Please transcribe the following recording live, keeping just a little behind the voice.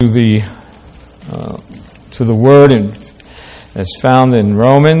to the word as found in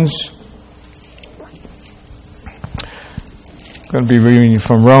Romans. I'm going to be reading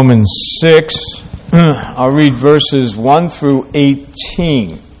from Romans 6. I'll read verses 1 through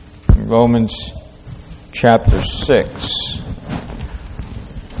 18. Romans chapter 6.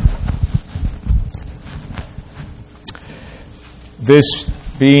 This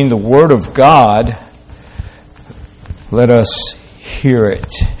being the Word of God, let us hear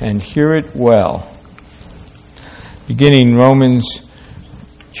it, and hear it well. Beginning Romans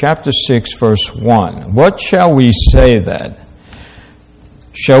chapter 6, verse 1. What shall we say then?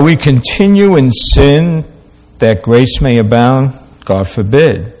 Shall we continue in sin that grace may abound? God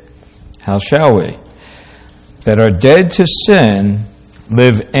forbid. How shall we? That are dead to sin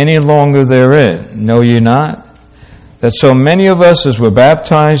live any longer therein? Know ye not? That so many of us as were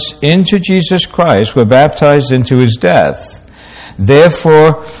baptized into Jesus Christ were baptized into his death.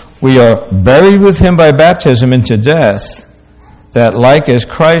 Therefore we are buried with him by baptism into death, that like as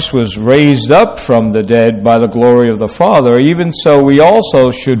Christ was raised up from the dead by the glory of the Father, even so we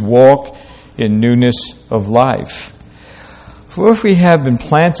also should walk in newness of life. For if we have been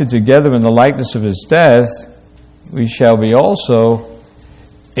planted together in the likeness of his death, we shall be also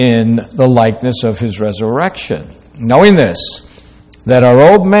in the likeness of his resurrection. Knowing this, that our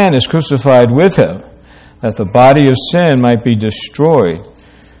old man is crucified with him, that the body of sin might be destroyed,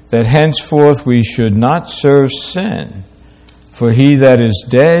 that henceforth we should not serve sin. For he that is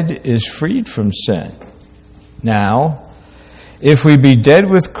dead is freed from sin. Now, if we be dead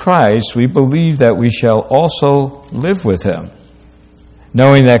with Christ, we believe that we shall also live with him.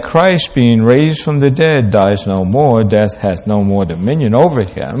 Knowing that Christ, being raised from the dead, dies no more, death hath no more dominion over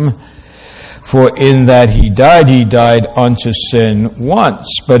him. For in that he died unto sin once,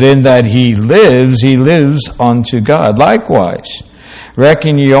 but in that he lives unto God. Likewise,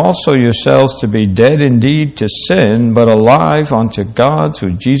 reckon ye also yourselves to be dead indeed to sin, but alive unto God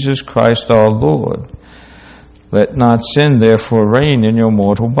through Jesus Christ our Lord. Let not sin therefore reign in your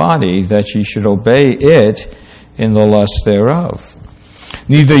mortal body, that ye should obey it in the lust thereof.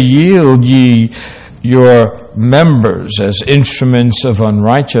 Neither yield ye your members as instruments of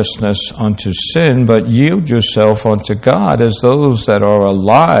unrighteousness unto sin, but yield yourself unto God as those that are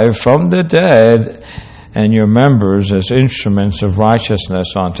alive from the dead, and your members as instruments of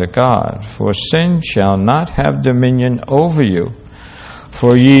righteousness unto God. For sin shall not have dominion over you.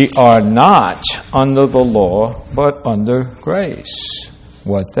 For ye are not under the law, but under grace.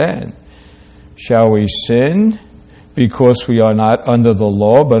 What then? Shall we sin because we are not under the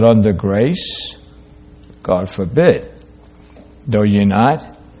law, but under grace? God forbid. Know ye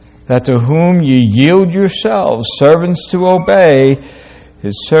not that to whom ye yield yourselves servants to obey,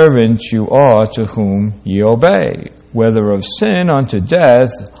 his servants you are to whom ye obey, whether of sin unto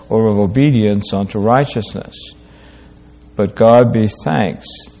death, or of obedience unto righteousness. But God be thanks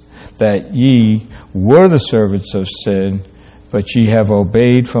that ye were the servants of sin, but ye have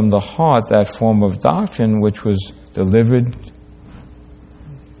obeyed from the heart that form of doctrine which was delivered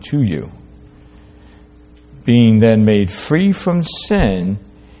to you. Being then made free from sin,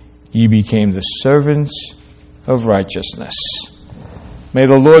 ye became the servants of righteousness. May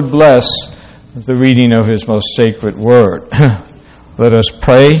the Lord bless the reading of his most sacred word. Let us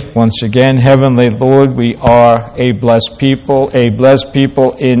pray once again. Heavenly Lord, we are a blessed people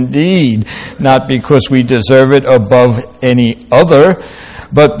indeed, not because we deserve it above any other,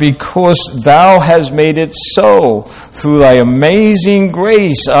 but because thou hast made it so through thy amazing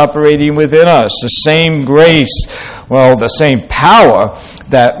grace operating within us. The same grace, the same power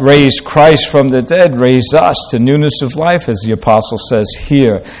that raised Christ from the dead raised us to newness of life, as the apostle says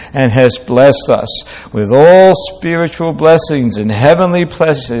here, and has blessed us with all spiritual blessings in heavenly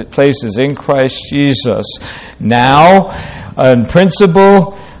places in Christ Jesus. Now, in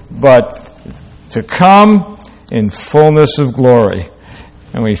principle, but to come in fullness of glory.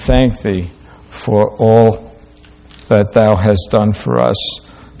 And we thank thee for all that thou hast done for us.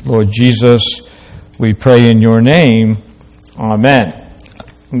 Lord Jesus, we pray in your name. Amen.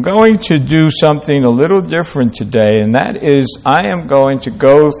 I'm going to do something a little different today, and that is I am going to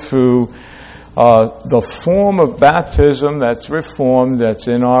go through the form of baptism that's reformed, that's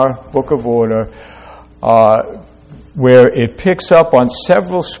in our book of order, where it picks up on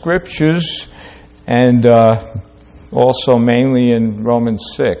several scriptures and also mainly in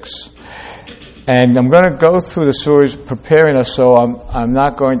Romans 6. And I'm going to go through the series preparing us, so I'm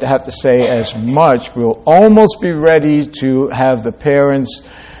not going to have to say as much. We'll almost be ready to have the parents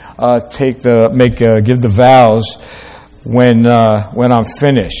give the vows when I'm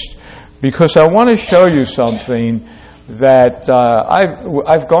finished. Because I want to show you something that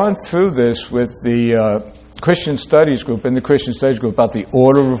I've gone through this with the Christian Studies group, in the Christian Studies group, about the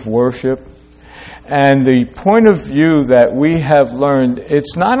order of worship. And the point of view that we have learned,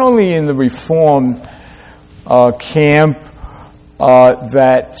 it's not only in the Reformed camp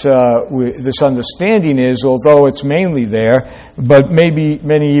that this understanding is, although it's mainly there, but maybe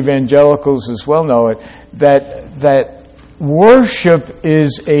many evangelicals as well know it, that worship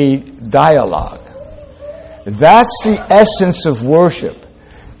is a dialogue. That's the essence of worship.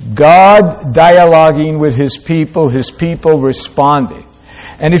 God dialoguing with His people responding.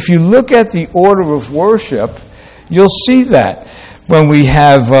 And if you look at the order of worship, you'll see that. When we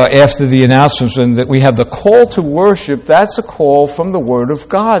have, after the announcements, and that we have the call to worship, that's a call from the Word of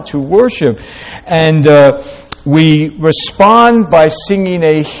God to worship. And we respond by singing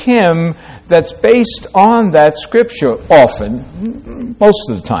a hymn that's based on that Scripture, often, most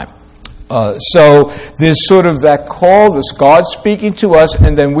of the time. So there's sort of that call, this God speaking to us,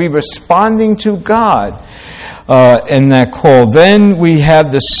 and then we responding to God in that call. Then we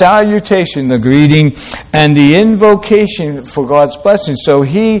have the salutation, the greeting, and the invocation for God's blessing. So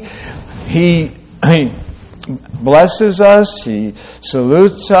He blesses us, He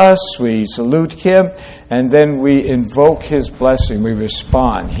salutes us, we salute Him, and then we invoke His blessing, we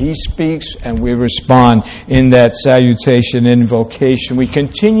respond. He speaks and we respond in that salutation, invocation. We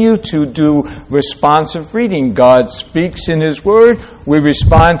continue to do responsive reading. God speaks in His Word, we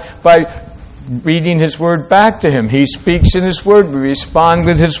respond by reading His Word back to Him. He speaks in His Word, we respond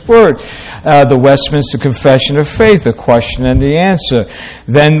with His Word. The Westminster Confession of Faith, the question and the answer.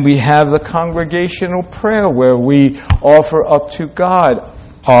 Then we have the congregational prayer where we offer up to God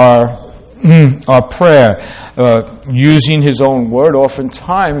our prayer, using His own Word.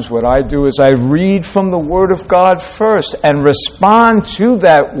 Oftentimes what I do is I read from the Word of God first and respond to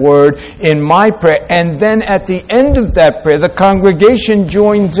that Word in my prayer, and then at the end of that prayer the congregation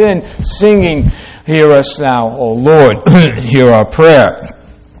joins in singing, "Hear us now, O Lord." Hear our prayer,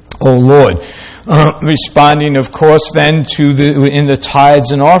 O Lord. Responding, of course, then in the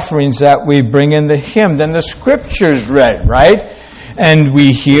tithes and offerings that we bring in the hymn. Then the Scripture's read, right? And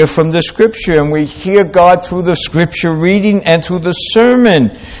we hear from the Scripture, and we hear God through the Scripture reading and through the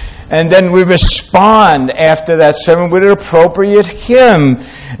sermon. And then we respond after that sermon with an appropriate hymn.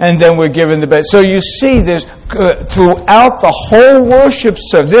 And then we're given the best. So you see, there's throughout the whole worship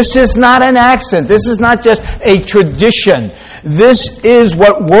service, this is not an accent. This is not just a tradition. This is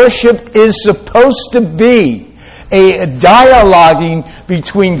what worship is supposed to be. A dialoguing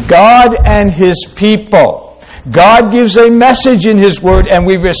between God and His people. God gives a message in His Word, and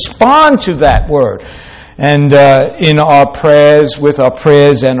we respond to that Word. And in our prayers, with our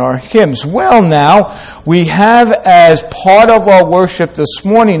prayers and our hymns. Well, now, we have as part of our worship this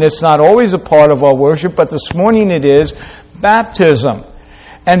morning, it's not always a part of our worship, but this morning it is, baptism.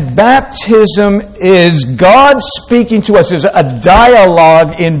 And baptism is God speaking to us. There's a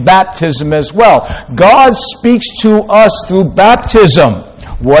dialogue in baptism as well. God speaks to us through baptism.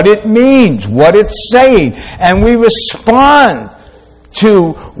 What it means, what it's saying, and we respond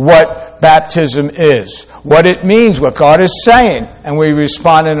to what baptism is, what it means, what God is saying, and we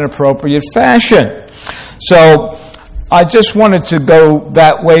respond in an appropriate fashion. So I just wanted to go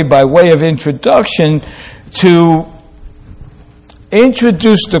that way by way of introduction to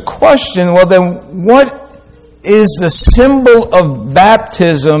introduce the question, well then, what is the symbol of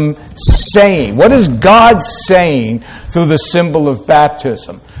baptism saying? What is God saying through the symbol of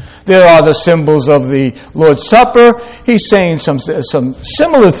baptism? There are the symbols of the Lord's Supper. He's saying some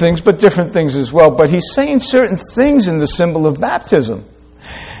similar things, but different things as well. But He's saying certain things in the symbol of baptism.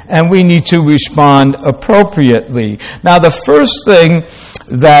 And we need to respond appropriately. Now, the first thing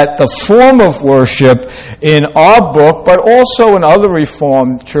that the form of worship in our book, but also in other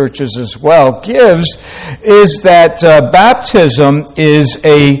Reformed churches as well, gives is that baptism is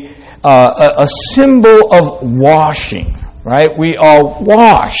a symbol of washing. Right? We are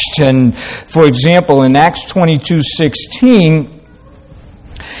washed. And, for example, in Acts 22:16,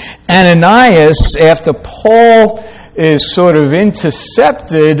 Ananias, after Paul is sort of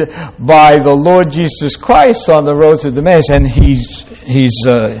intercepted by the Lord Jesus Christ on the road to Damascus, and he's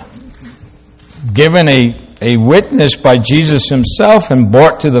given a witness by Jesus Himself and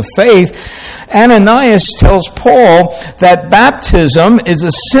brought to the faith, Ananias tells Paul that baptism is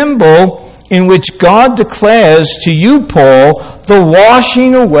a symbol in which God declares to you, Paul, the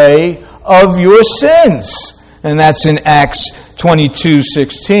washing away of your sins. And that's in Acts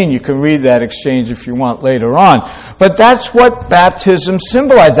 22:16. You can read that exchange if you want later on. But that's what baptism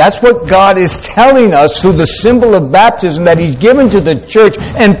symbolizes. That's what God is telling us through the symbol of baptism that He's given to the church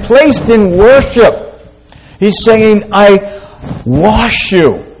and placed in worship. He's saying, I wash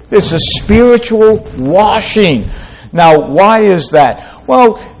you. It's a spiritual washing. Now, why is that?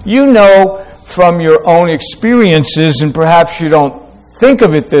 Well, you know from your own experiences, and perhaps you don't think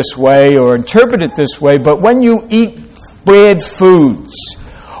of it this way or interpret it this way, but when you eat bad foods,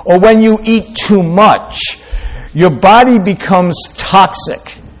 or when you eat too much, your body becomes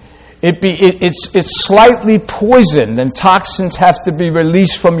toxic. It's slightly poisoned, and toxins have to be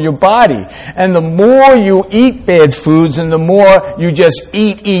released from your body. And the more you eat bad foods and the more you just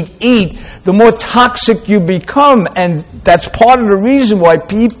eat, the more toxic you become. And that's part of the reason why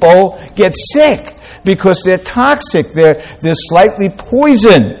people get sick, because they're toxic. They're slightly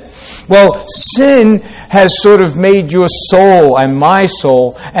poisoned. Well, sin has sort of made your soul and my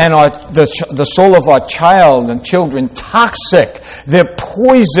soul and the soul of our child and children toxic. They're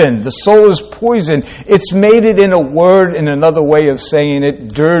poisoned. The soul is poisoned. It's made it, in a word, in another way of saying it,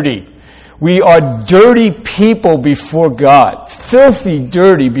 dirty. We are dirty people before God. Filthy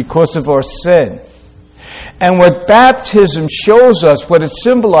dirty because of our sin. And what baptism shows us, what it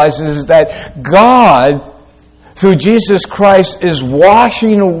symbolizes, is that God, through Jesus Christ, is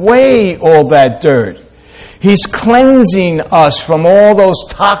washing away all that dirt. He's cleansing us from all those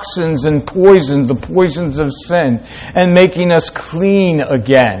toxins and poisons, the poisons of sin, and making us clean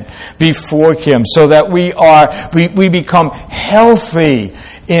again before Him, so that we become healthy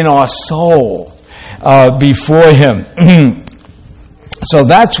in our soul before Him. So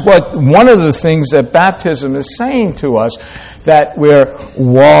that's one of the things that baptism is saying to us, that we're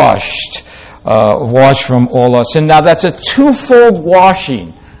washed from all our sin. Now, that's a twofold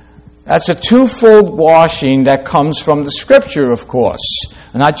washing. That's a twofold washing that comes from the Scripture, of course.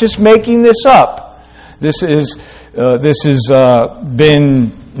 I'm not just making this up. This has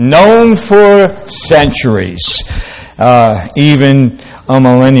been known for centuries, even a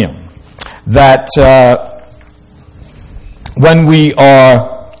millennium, that when we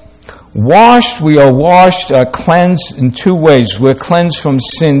are washed, cleansed in two ways. We're cleansed from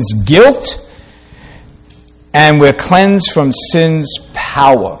sin's guilt, and we're cleansed from sin's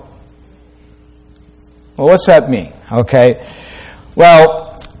power. Well, what's that mean? Okay.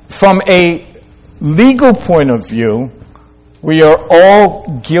 Well, from a legal point of view, we are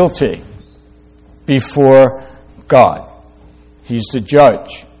all guilty before God. He's the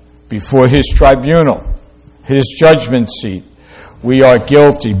judge. Before His tribunal, His judgment seat, we are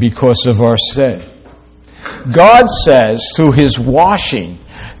guilty because of our sin. God says, through His washing,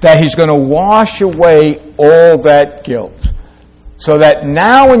 that He's going to wash away all that guilt. So that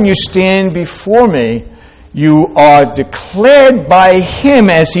now when you stand before me, you are declared by Him,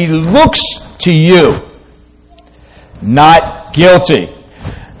 as He looks to you, not guilty.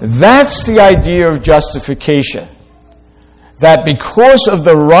 That's the idea of justification. That because of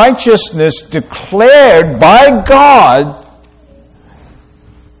the righteousness declared by God,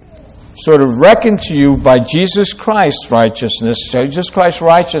 sort of reckoned to you by Jesus Christ's righteousness, Jesus Christ's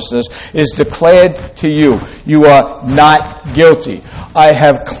righteousness is declared to you. You are not guilty. I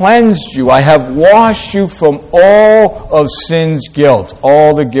have cleansed you. I have washed you from all of sin's guilt,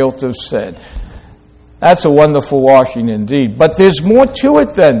 all the guilt of sin. That's a wonderful washing indeed. But there's more to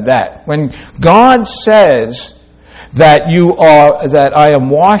it than that. When God says that I am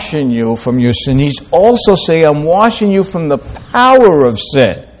washing you from your sin, He's also saying, I'm washing you from the power of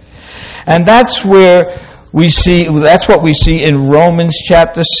sin. And that's what we see in Romans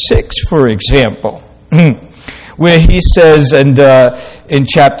chapter 6, for example, where he says in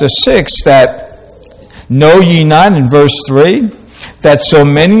chapter 6 that, know ye not, in verse 3, that so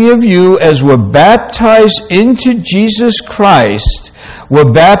many of you as were baptized into Jesus Christ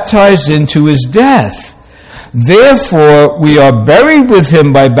were baptized into His death. Therefore we are buried with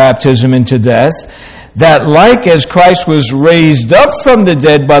Him by baptism into death, that like as Christ was raised up from the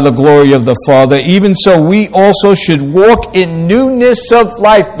dead by the glory of the Father, even so we also should walk in newness of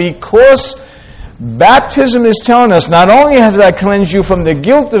life. Because baptism is telling us, not only has I cleansed you from the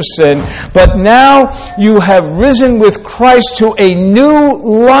guilt of sin, but now you have risen with Christ to a new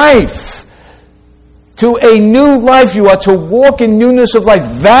life. To a new life. You are to walk in newness of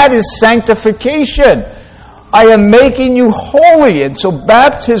life. That is sanctification. I am making you holy. And so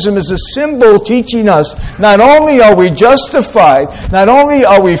baptism is a symbol teaching us not only are we justified, not only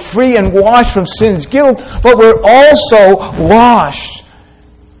are we free and washed from sin's guilt, but we're also washed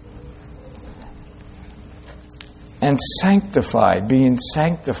and sanctified, being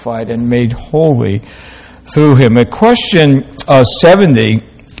sanctified and made holy through Him. A question 70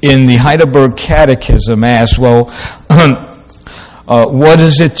 in the Heidelberg Catechism asks, well, what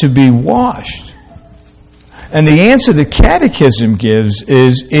is it to be washed? And the answer the Catechism gives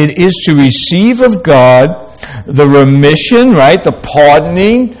is, it is to receive of God the remission, right? The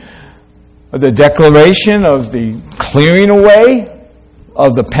pardoning, the declaration of the clearing away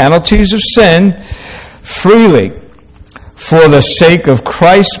of the penalties of sin freely for the sake of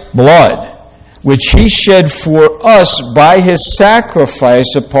Christ's blood, which he shed for us by his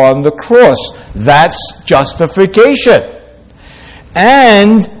sacrifice upon the cross. That's justification.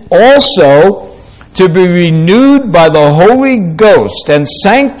 And also to be renewed by the Holy Ghost and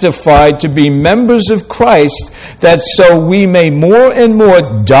sanctified to be members of Christ, that so we may more and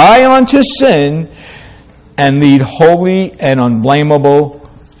more die unto sin and lead holy and unblameable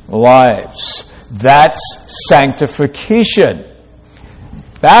lives. That's sanctification.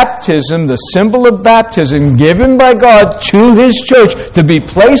 Baptism, the symbol of baptism given by God to his church to be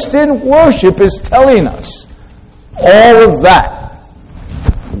placed in worship, is telling us all of that.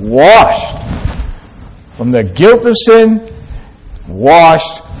 Washed from the guilt of sin,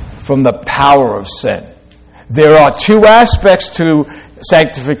 washed from the power of sin. There are two aspects to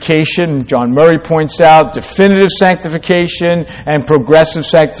sanctification. John Murray points out definitive sanctification and progressive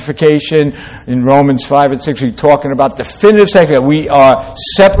sanctification. In Romans 5 and 6, we're talking about definitive sanctification. We are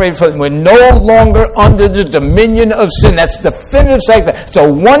separated from, we're no longer under the dominion of sin. That's definitive sanctification. It's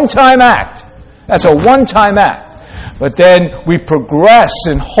a one-time act. That's a one-time act. But then we progress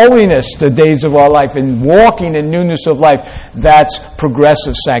in holiness the days of our life, in walking in newness of life. That's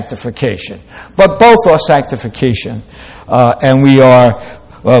progressive sanctification. But both are sanctification. And we are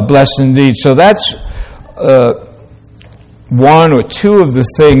blessed indeed. So that's one or two of the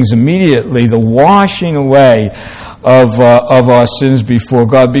things immediately, the washing away of our sins before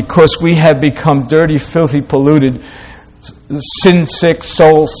God, because we have become dirty, filthy, polluted, sin-sick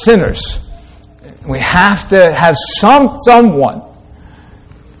soul sinners. We have to have someone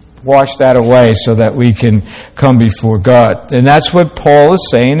wash that away so that we can come before God. And that's what Paul is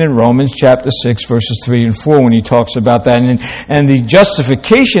saying in Romans chapter 6, verses 3 and 4 when he talks about that. And the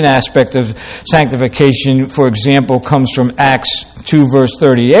justification aspect of sanctification, for example, comes from Acts 2, verse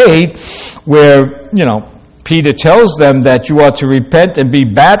 38, where, Peter tells them that you are to repent and be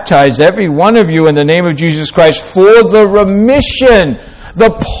baptized, every one of you, in the name of Jesus Christ for the remission,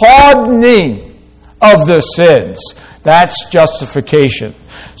 the pardoning of the sins. That's justification.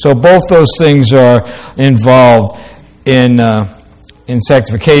 So both those things are involved in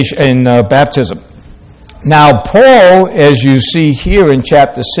sanctification, in baptism. Now, Paul, as you see here in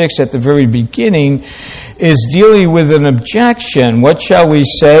chapter 6 at the very beginning, is dealing with an objection. What shall we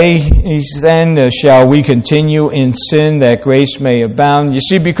say? Shall we continue in sin that grace may abound? You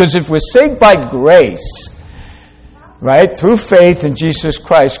see, because if we're saved by grace, right, through faith in Jesus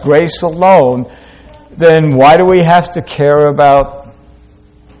Christ, grace alone, then why do we have to care about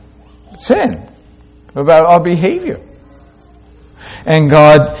sin, about our behavior? And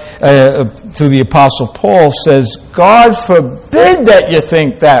God, through the Apostle Paul, says, God forbid that you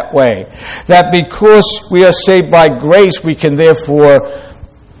think that way. That because we are saved by grace, we can therefore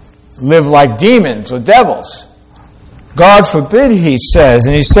live like demons or devils. God forbid, he says.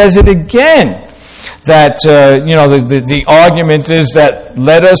 And he says it again. That, the argument is that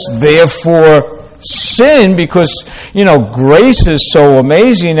let us therefore sin, because, grace is so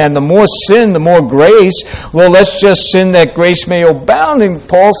amazing, and the more sin, the more grace. Well, let's just sin that grace may abound. And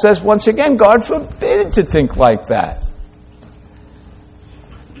Paul says, once again, God forbid to think like that.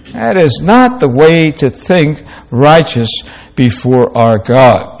 That is not the way to think righteous before our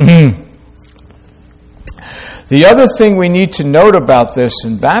God. The other thing we need to note about this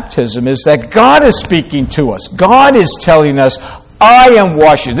in baptism is that God is speaking to us. God is telling us, I am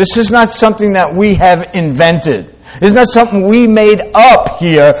washing. This is not something that we have invented. It's not something we made up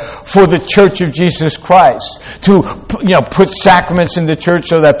here for the Church of Jesus Christ to, put sacraments in the church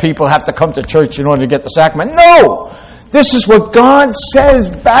so that people have to come to church in order to get the sacrament. No! This is what God says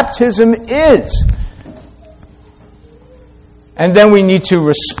baptism is. And then we need to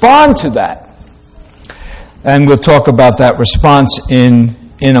respond to that. And we'll talk about that response in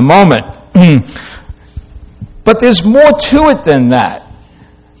a moment. But there's more to it than that.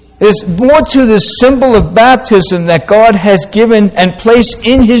 There's more to this symbol of baptism that God has given and placed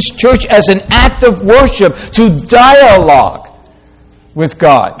in His church as an act of worship to dialogue with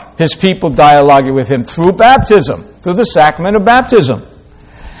God. His people dialoguing with Him through baptism, through the sacrament of baptism.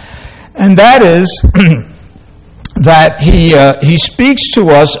 And that is that He speaks to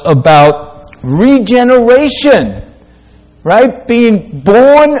us about regeneration, right? Being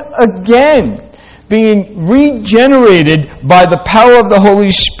born again. Being regenerated by the power of the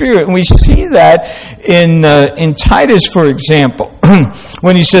Holy Spirit. And we see that in Titus, for example.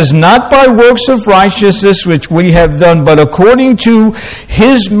 when he says, not by works of righteousness which we have done, but according to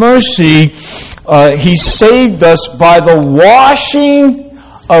his mercy, he saved us by the washing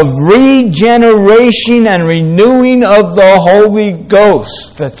of regeneration and renewing of the Holy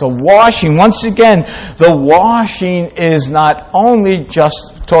Ghost. That's a washing. Once again, the washing is not only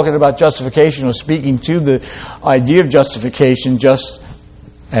just talking about justification or speaking to the idea of justification, just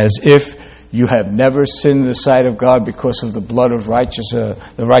as if you have never sinned in the sight of God because of the blood of the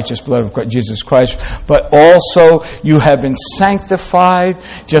righteous blood of Jesus Christ, but also you have been sanctified,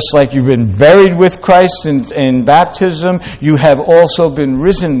 just like you've been buried with Christ in baptism. You have also been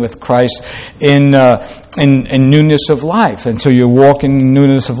risen with Christ in newness of life, and so you walk in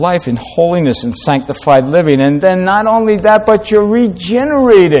newness of life, in holiness and sanctified living. And then not only that, but you're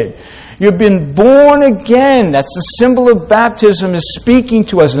regenerated. You've been born again. That's the symbol of baptism, is speaking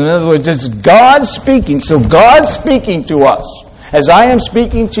to us. In other words, it's God speaking. So God's speaking to us, as I am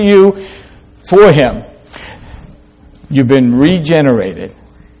speaking to you for Him. You've been regenerated.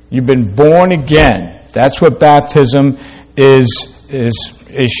 You've been born again. That's what baptism is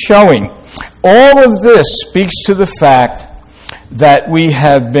showing. All of this speaks to the fact that we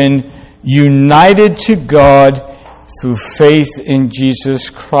have been united to God through faith in Jesus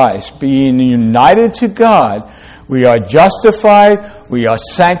Christ. Being united to God, we are justified, we are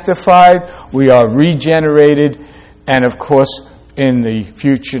sanctified, we are regenerated, and of course, in the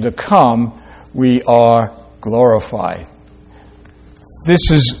future to come, we are glorified.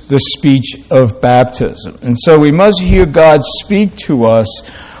 This is the speech of baptism. And so we must hear God speak to us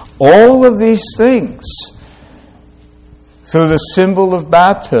all of these things through the symbol of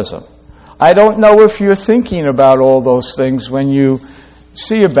baptism. I don't know if you're thinking about all those things when you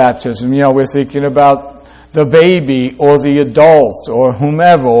see a baptism. You know, we're thinking about the baby or the adult or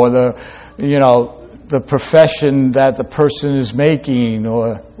whomever, or the profession that the person is making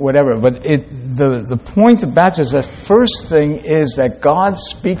or whatever. But the point of baptism, the first thing is that God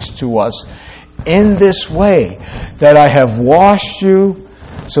speaks to us in this way, that I have washed you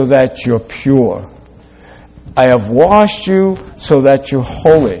so that you're pure. I have washed you so that you're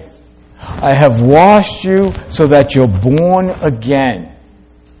holy. I have washed you so that you're born again.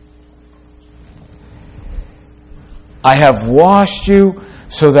 I have washed you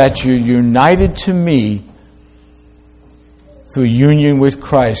so that you're united to me through union with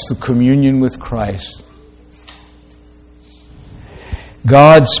Christ, through communion with Christ.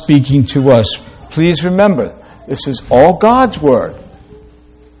 God speaking to us. Please remember, this is all God's Word.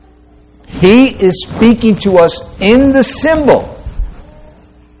 He is speaking to us in the symbol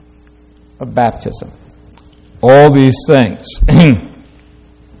of baptism. All these things.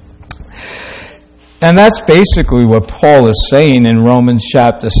 And that's basically what Paul is saying in Romans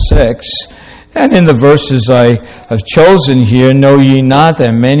chapter 6. And in the verses I have chosen here, know ye not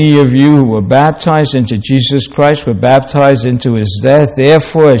that many of you who were baptized into Jesus Christ were baptized into His death?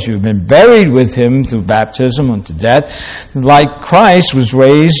 Therefore, as you have been buried with Him through baptism unto death, like Christ was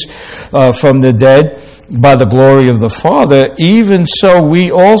raised from the dead by the glory of the Father, even so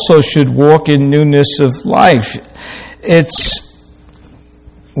we also should walk in newness of life. It's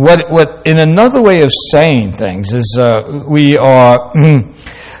what in another way of saying things is we are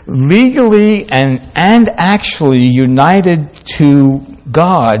legally and actually united to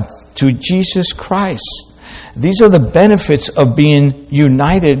God, to Jesus Christ. These are the benefits of being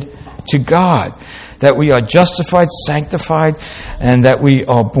united to God, that we are justified, sanctified, and that we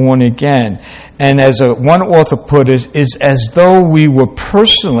are born again. And as one author put it, is as though we were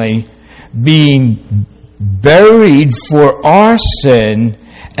personally being buried for our sin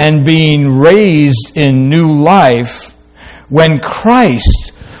and being raised in new life when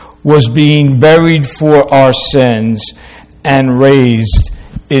Christ was being buried for our sins and raised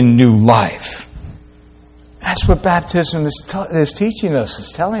in new life. That's what baptism is teaching us,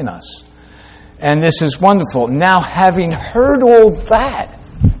 is telling us. And this is wonderful. Now, having heard all that,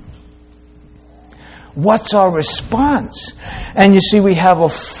 what's our response? And you see, we have a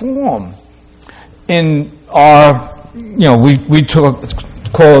form in our, we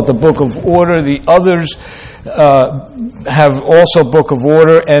call it the Book of Order. The others have also Book of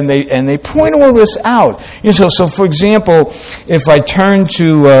Order, and they point all this out. So for example, if I turn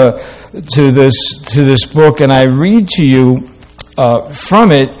to this book and I read to you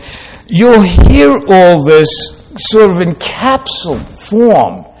from it, you'll hear all this sort of in capsule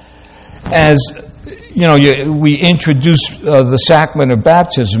form as we introduce the sacrament of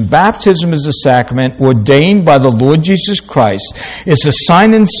baptism. Baptism is a sacrament ordained by the Lord Jesus Christ. It's a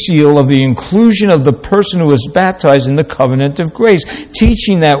sign and seal of the inclusion of the person who is baptized in the covenant of grace,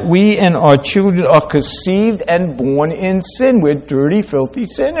 teaching that we and our children are conceived and born in sin. We're dirty, filthy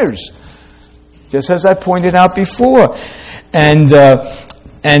sinners, just as I pointed out before.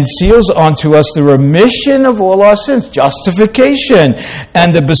 And seals onto us the remission of all our sins, justification,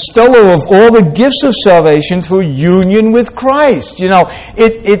 and the bestowal of all the gifts of salvation through union with Christ.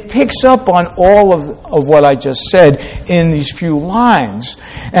 It picks up on all of what I just said in these few lines.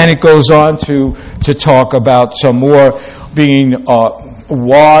 And it goes on to talk about some more being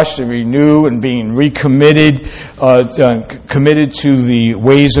washed and renewed and being recommitted, committed to the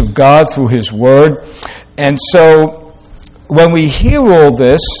ways of God through His Word. And so, when we hear all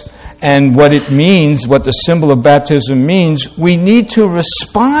this and what it means, what the symbol of baptism means, we need to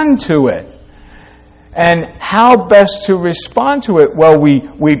respond to it. And how best to respond to it? Well,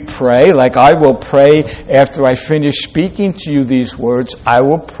 we pray, like I will pray after I finish speaking to you these words. I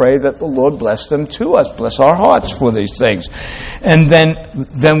will pray that the Lord bless them to us, bless our hearts for these things. And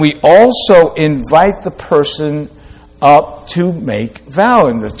then we also invite the person up to make vow.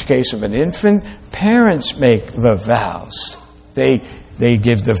 In the case of an infant, parents make the vows. They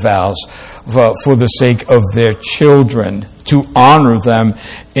give the vows for the sake of their children, to honor them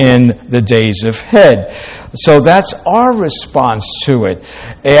in the days ahead. So that's our response to it.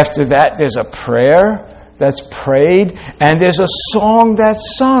 After that, there's a prayer that's prayed, and there's a song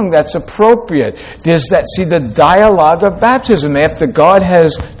that's sung that's appropriate. There's the dialogue of baptism. After God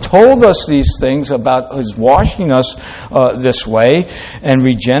has told us these things about His washing us this way and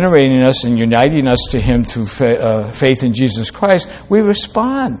regenerating us and uniting us to Him through faith in Jesus Christ, we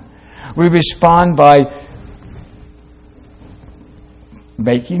respond. We respond by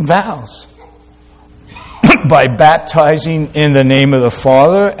making vows. By baptizing in the name of the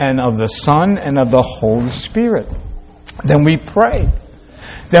Father and of the Son and of the Holy Spirit. Then we pray.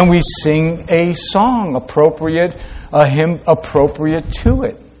 Then we sing a song appropriate, a hymn appropriate to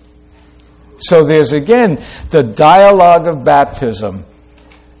it. So there's again, the dialogue of baptism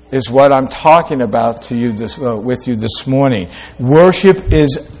is what I'm talking about to you with you this morning. Worship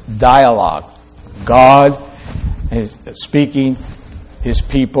is dialogue. God is speaking, His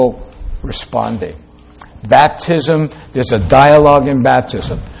people responding. Baptism, there's a dialogue in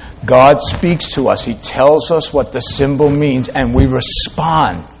baptism. God speaks to us. He tells us what the symbol means, and we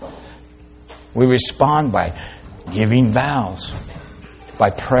respond. We respond by giving vows,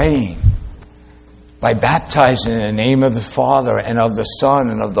 by praying, by baptizing in the name of the Father and of the Son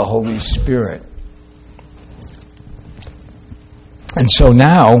and of the Holy Spirit. And so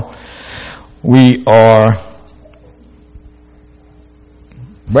now we are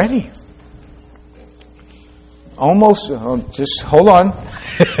ready. Almost, just hold on.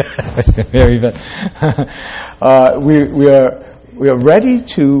 Very bad. We are ready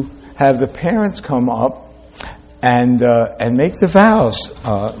to have the parents come up and make the vows.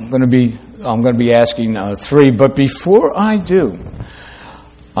 I'm going to be asking three, but before I do,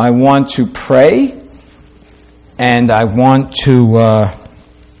 I want to pray, and I want to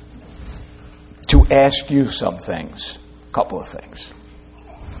ask you some things, a couple of things.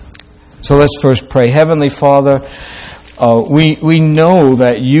 So let's first pray. Heavenly Father, we know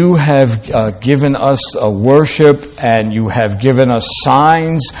that you have given us a worship, and you have given us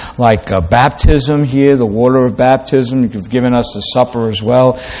signs like baptism here, the water of baptism. You've given us the supper as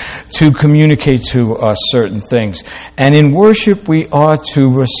well to communicate to us certain things. And in worship, we are to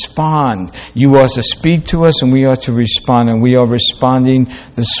respond. You are to speak to us, and we are to respond. And we are responding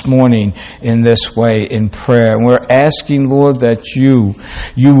this morning in this way in prayer. And we're asking, Lord, that you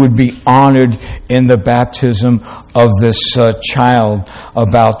would be honored in the baptism of this child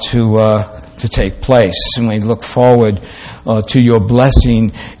about to take place. And we look forward to your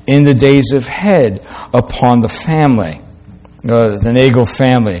blessing in the days ahead upon the family, the Nagel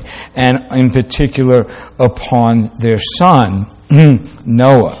family, and in particular upon their son,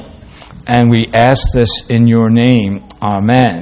 Noah. And we ask this in your name. Amen.